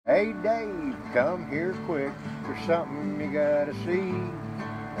Hey Dave, come here quick, there's something you gotta see.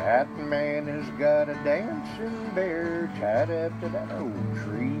 That man has got a dancing bear tied up to that old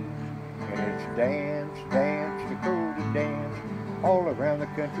tree. And it's dance, dance, Dakota dance, all around the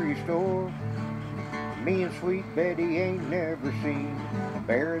country store. Me and Sweet Betty ain't never seen a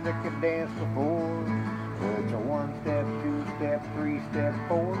bear that can dance before. Well, it's a 1 step, 2 step, 3 step,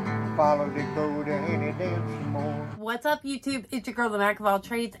 4. Follow Dakota and he dance some more. What's up, YouTube? It's your girl, the Mac of all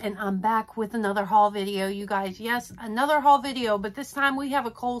trades, and I'm back with another haul video, you guys. Yes, another haul video, but this time we have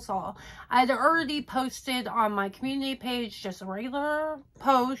a Kohls haul. I had already posted on my community page, just a regular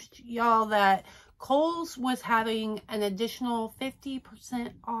post, y'all, that Kohls was having an additional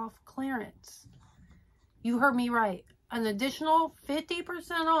 50% off clearance. You heard me right. An additional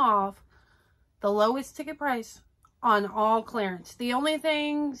 50% off the lowest ticket price on all clearance. The only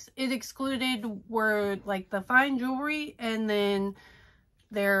things it excluded were like the fine jewelry and then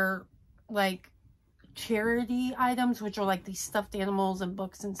their like charity items, which are like these stuffed animals and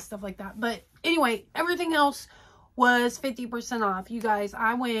books and stuff like that. But anyway, everything else was 50% off. You guys,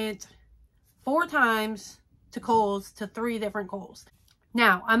 I went 4 times to Kohls, to 3 different Kohls.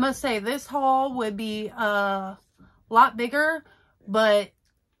 Now, I must say this haul would be a lot bigger, but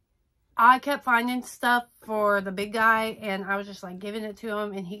I kept finding stuff for the big guy, and I was just like giving it to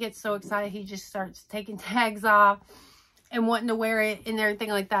him, and he gets so excited he just starts taking tags off and wanting to wear it and everything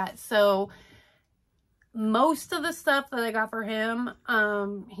like that. So most of the stuff that I got for him,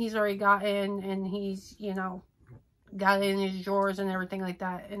 he's already gotten, and he's, you know, got it in his drawers and everything like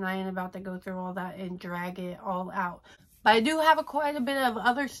that, and I ain't about to go through all that and drag it all out. But I do have quite a bit of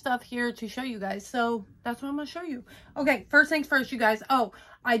other stuff here to show you guys. So that's what I'm going to show you. Okay, first things first, you guys. Oh,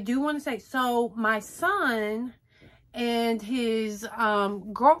 I do want to say, so my son and his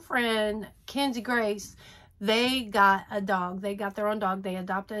girlfriend, Makenzie Grace, they got a dog. They got their own dog. They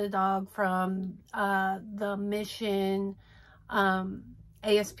adopted a dog from the Mission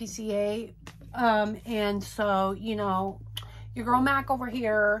ASPCA. And so, you know, your girl Mac over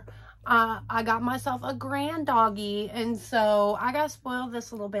here, I got myself a grand doggy, and so I got spoiled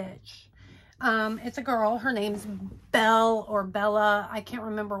this little bitch. It's a girl. Her name's Belle or Bella. I can't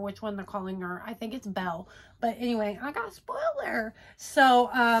remember which one they're calling her. I think it's Belle. But anyway, I got spoiled her.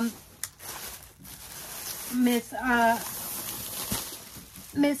 So, Miss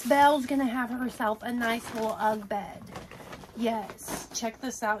Belle's gonna have herself a nice little Ugg bed. Yes, check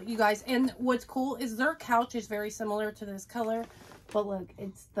this out, you guys. And what's cool is their couch is very similar to this color. But look,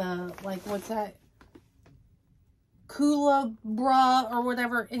 it's the, like, what's that? Kula bra or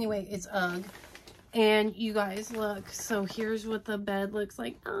whatever. Anyway, it's Ugg. And you guys, look. So here's what the bed looks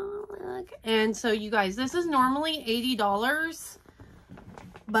like. Oh, look. And so you guys, this is normally $80.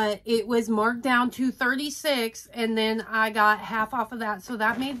 But it was marked down to $36. And then I got half off of that. So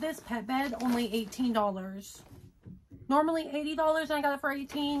that made this pet bed only $18. Normally $80 and I got it for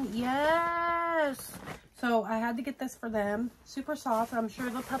 $18. Yes. So I had to get this for them. Super soft. I'm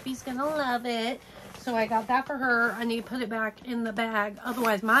sure the puppy's gonna love it. So I got that for her. I need to put it back in the bag.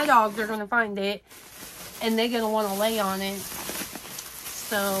 Otherwise my dogs are gonna find it and they're gonna want to lay on it.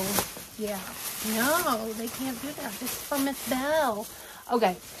 So yeah. No, they can't do that. This is for Miss Belle.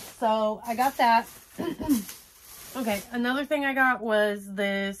 Okay, so I got that. Okay, another thing I got was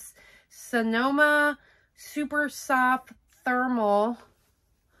this Sonoma Super Soft Thermal.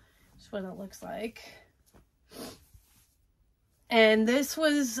 That's what it looks like. And this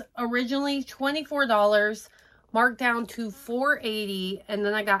was originally $24, marked down to $4.80, and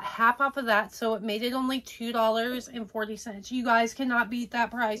then I got half off of that, so it made it only $2.40. You guys cannot beat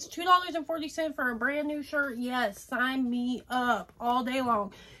that price. $2.40 for a brand new shirt. Yes, sign me up all day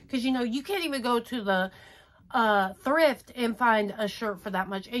long. Because, you know, you can't even go to the thrift and find a shirt for that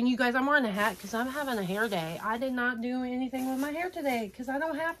much. And you guys, I'm wearing a hat because I'm having a hair day. I did not do anything with my hair today because I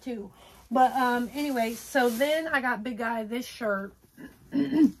don't have to. But anyway, so then I got Big Guy this shirt.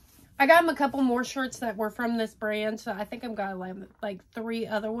 I got him a couple more shirts that were from this brand. So I think I've got like 3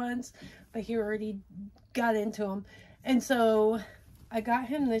 other ones. But he already got into them. And so I got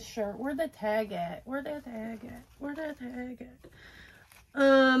him this shirt. Where'd the tag at? Where'd the tag at? Where'd the tag at?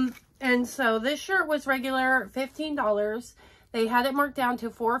 And so this shirt was regular $15. They had it marked down to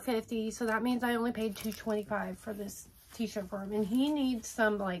 $4.50. So that means I only paid $2.25 for this t-shirt for him. And he needs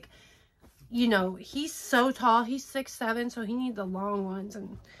some, like, you know, he's so tall. He's 6'7", so he needs the long ones.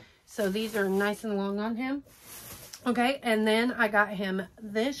 And so these are nice and long on him. Okay, and then I got him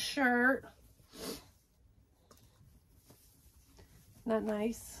this shirt. Not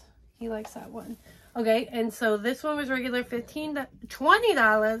nice. He likes that one. Okay, and so this one was regular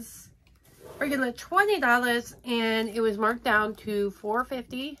 $20. regular $20, and it was marked down to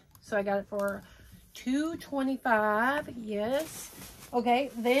 $4.50. So I got it for $2.25. Yes.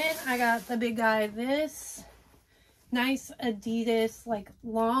 Okay, then I got the big guy, this nice Adidas like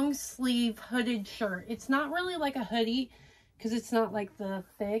long sleeve hooded shirt. It's not really like a hoodie because it's not like the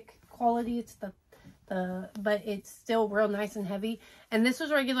thick quality. It's but it's still real nice and heavy. And this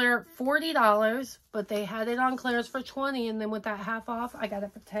was regular $40, but they had it on clearance for $20, and then with that half off, I got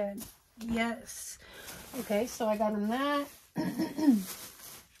it for $10. Yes. Okay, so I got him that.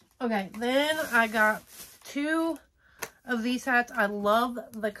 Okay, then I got 2 of these hats. I love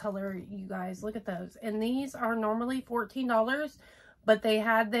the color, you guys. Look at those. And these are normally $14, but they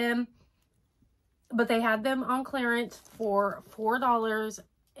had them on clearance for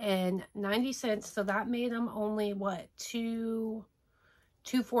 $4.90. So that made them only what,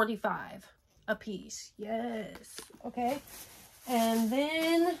 $2.45 a piece. Yes. Okay. And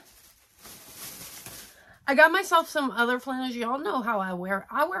then I got myself some other flannels. Y'all know how I wear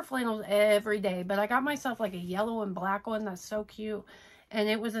flannels every day, but I got myself like a yellow and black one that's so cute, and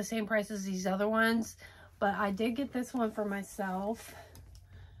it was the same price as these other ones, but I did get this one for myself.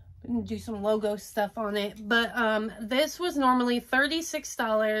 I'm gonna do some logo stuff on it, but this was normally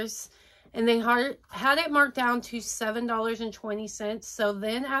 $36, and they had it marked down to $7.20. So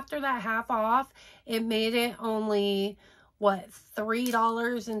then after that half off, it made it only what,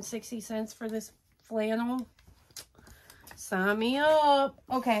 $3.60 for this flannel. Sign me up.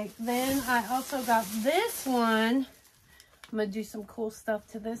 Okay, then I also got this one. I'm gonna do some cool stuff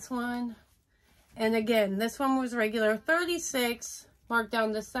to this one. And again, this one was regular $36, marked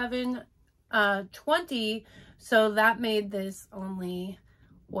down to $7.20. So that made this only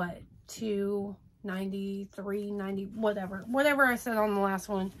what, $2.90, $3.90, whatever I said on the last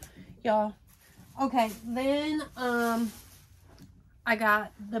one, y'all. Okay, then I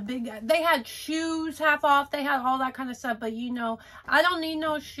got the big, they had shoes half off, they had all that kind of stuff, but you know, I don't need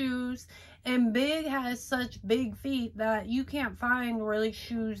no shoes, and Big has such big feet that you can't find really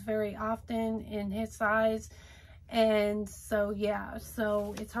shoes very often in his size, and so yeah,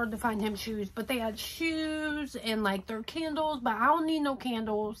 so it's hard to find him shoes, but they had shoes and like their candles, but I don't need no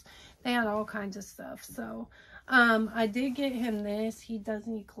candles. They had all kinds of stuff. So I did get him this. He does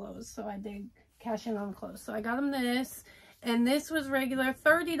need clothes, so I did cash in on clothes. So I got him this. And this was regular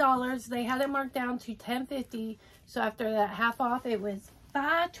 $30. They had it marked down to $10.50. So after that half off, it was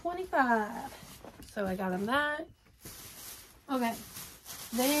 $5.25. So I got him that. Okay.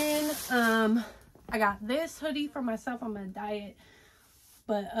 Then I got this hoodie for myself. I'm on a diet.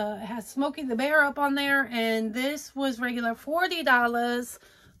 But it has Smokey the Bear up on there. And this was regular $40.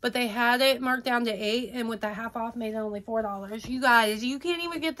 But they had it marked down to $8, and with the half off, made it only $4. You guys, you can't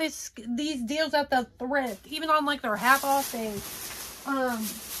even get these deals at the thrift, even on like their half off thing.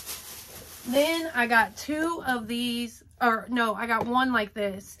 Then I got 2 of these, or no, I got 1 like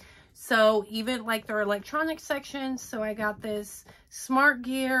this. So even like their electronics section. So I got this Smart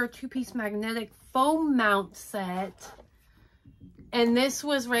Gear 2-piece magnetic foam mount set, and this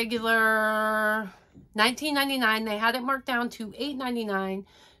was regular $19.99. They had it marked down to $8.99.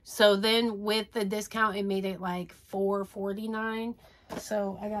 So then with the discount, it made it like $4.49.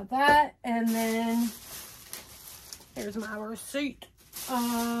 So I got that. And then here's my receipt.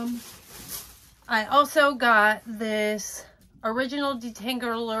 I also got this original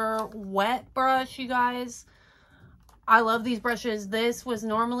detangler wet brush, you guys. I love these brushes. This was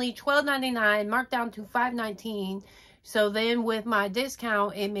normally $12.99, marked down to $5.19. So then with my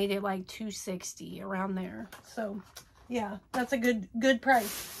discount, it made it like $2.60 around there. So yeah, that's a good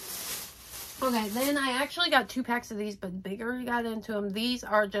price. Okay, then I actually got 2 packs of these, but bigger got into them. These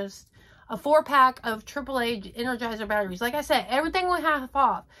are just a 4-pack of AAA Energizer batteries. Like I said, everything was half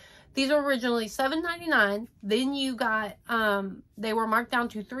off. These were originally $7.99. Then you got, they were marked down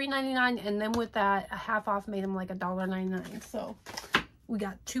to $3.99. And then with that, a half off made them like $1.99. So we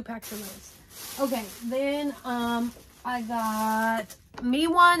got 2 packs of those. Okay, then I got me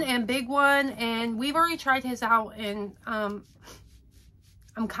one and Big one, and we've already tried his out, and I'm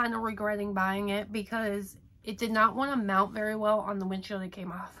kind of regretting buying it because it did not want to mount very well on the windshield. It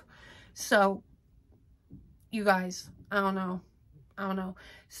came off. So you guys, I don't know.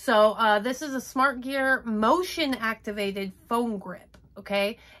 So this is a Smart Gear motion activated phone grip,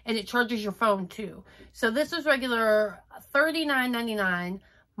 okay, and it charges your phone too. So this is regular $39.99.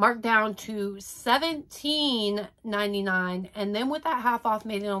 marked down to $17.99, and then with that half off,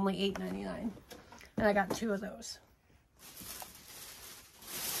 made it only $8.99. And I got 2 of those.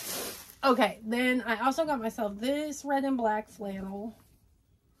 Okay, then I also got myself this red and black flannel.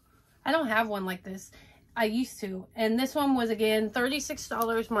 I don't have one like this. I used to. And this one was, again,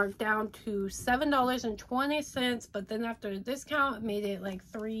 $36, marked down to $7.20. But then after the discount, it made it like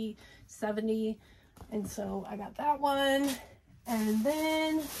 $3.70. And so I got that one. And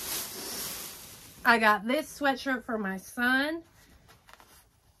then I got this sweatshirt for my son.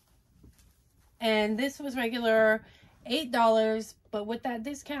 And this was regular $8. But with that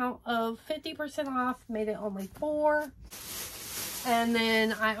discount of 50% off, made it only $4. And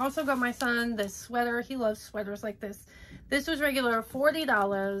then I also got my son this sweater. He loves sweaters like this. This was regular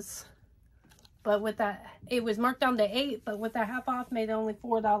 $40. But with that, it was marked down to $8. But with that half off, made it only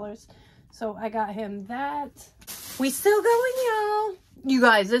 $4. So I got him that. We still going, y'all. You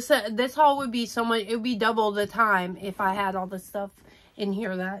guys, this haul would be so much. It would be double the time if I had all the stuff in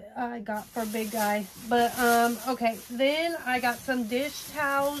here that I got for big guy. But okay, then I got some dish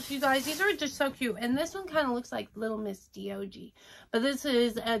towels. You guys, these are just so cute. And this one kind of looks like Little Miss DOG, but this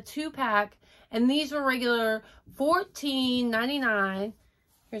is a 2-pack, and these were regular $14.99.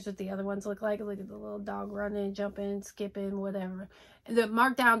 Here's what the other ones look like. Look at the little dog running, jumping, skipping, whatever. And then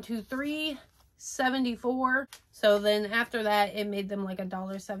marked down to $3.74. So then after that, it made them like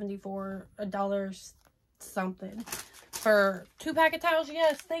 $1.74, $1 something. For 2-pack of towels.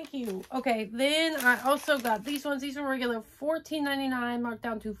 Yes, thank you. Okay, then I also got these ones. These were regular $14.99, marked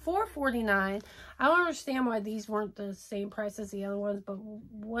down to $4.49. I don't understand why these weren't the same price as the other ones, but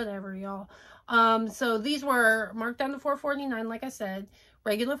whatever, y'all. So these were marked down to $4.49, like I said.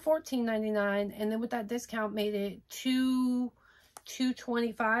 Regular $14.99, and then with that discount, made it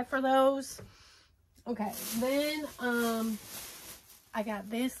 $2.25 for those. Okay, then I got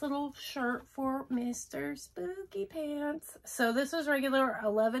this little shirt for Mr. Spooky Pants. So this was regular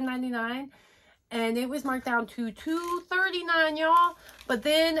 $11.99, and it was marked down to $2.39, y'all. But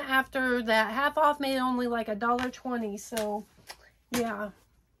then after that half off, made it only like $1.20. So yeah,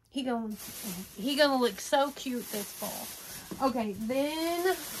 he gonna look so cute this fall. Okay,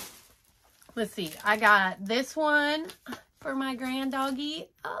 then let's see. I got this one for my grand doggy.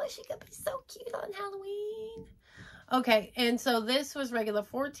 Oh, she gonna be so cute on Halloween. Okay, and so this was regular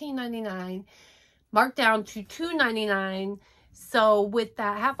 $14.99, marked down to $2.99. So with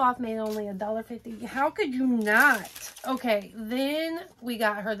that half off, made only $1.50. How could you not? Okay, then we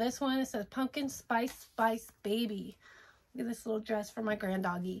got her this one. It says Pumpkin Spice Baby. Look at this little dress for my grand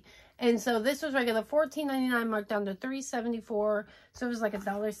doggy. And so this was regular $14.99, marked down to $3.74. So it was like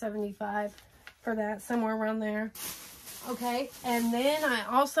 $1.75 for that, somewhere around there. Okay, and then I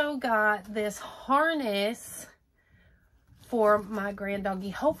also got this harness for my grand doggy.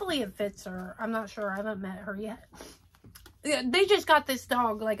 Hopefully it fits her. I'm not sure. I haven't met her yet. Yeah, they just got this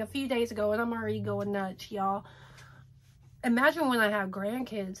dog like a few days ago, and I'm already going nuts, y'all. Imagine when I have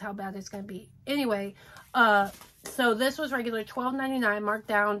grandkids, how bad it's going to be. Anyway, so this was regular $12.99, marked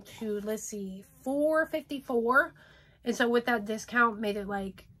down to, let's see, $4.54. And so with that discount, made it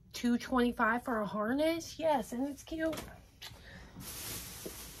like $2.25 for a harness. Yes, and it's cute.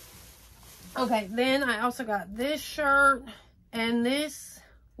 Okay, then I also got this shirt, and this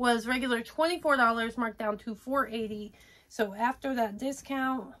was regular $24, marked down to $4.80. So after that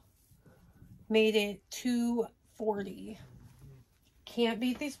discount, made it $2.40. Can't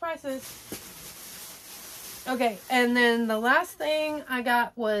beat these prices. Okay, and then the last thing I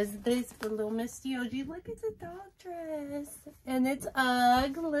got was this for Little Miss DOG. Look, it's a dog dress. And it's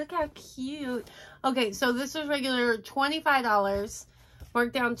UGG. Look how cute. Okay, so this was regular $25.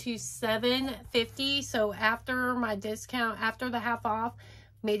 Marked down to $7.50. So after my discount, after the half off,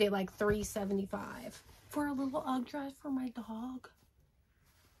 made it like $3.75 for a little UGG dress for my dog.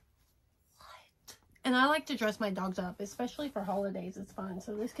 What? And I like to dress my dogs up, especially for holidays. It's fun.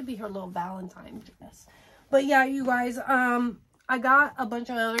 So this could be her little Valentine dress. But yeah, you guys, I got a bunch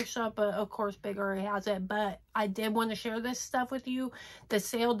of other stuff, but of course Big already has it. But I did want to share this stuff with you. The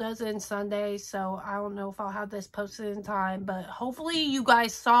sale does end Sunday, so I don't know if I'll have this posted in time. But hopefully you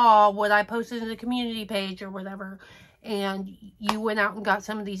guys saw what I posted in the community page or whatever, and you went out and got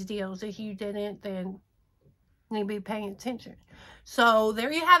some of these deals. If you didn't, then you need to be paying attention. So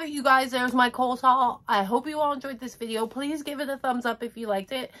there you have it, you guys. There's my Kohls haul. I hope you all enjoyed this video. Please give it a thumbs up if you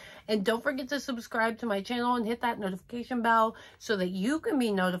liked it. And don't forget to subscribe to my channel and hit that notification bell so that you can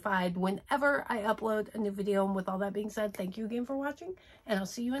be notified whenever I upload a new video. And with all that being said, thank you again for watching. And I'll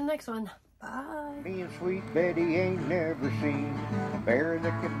see you in the next one. Bye. Me and Sweet Betty ain't never seen a bear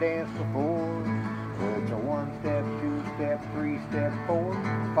that could dance before. Well, it's a 1-step, 2-step, 3-step,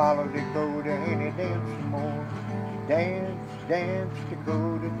 4. Follow Dakota and he dance some more. Dance, dance,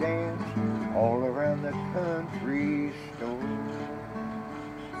 Dakota, dance, all around the country store.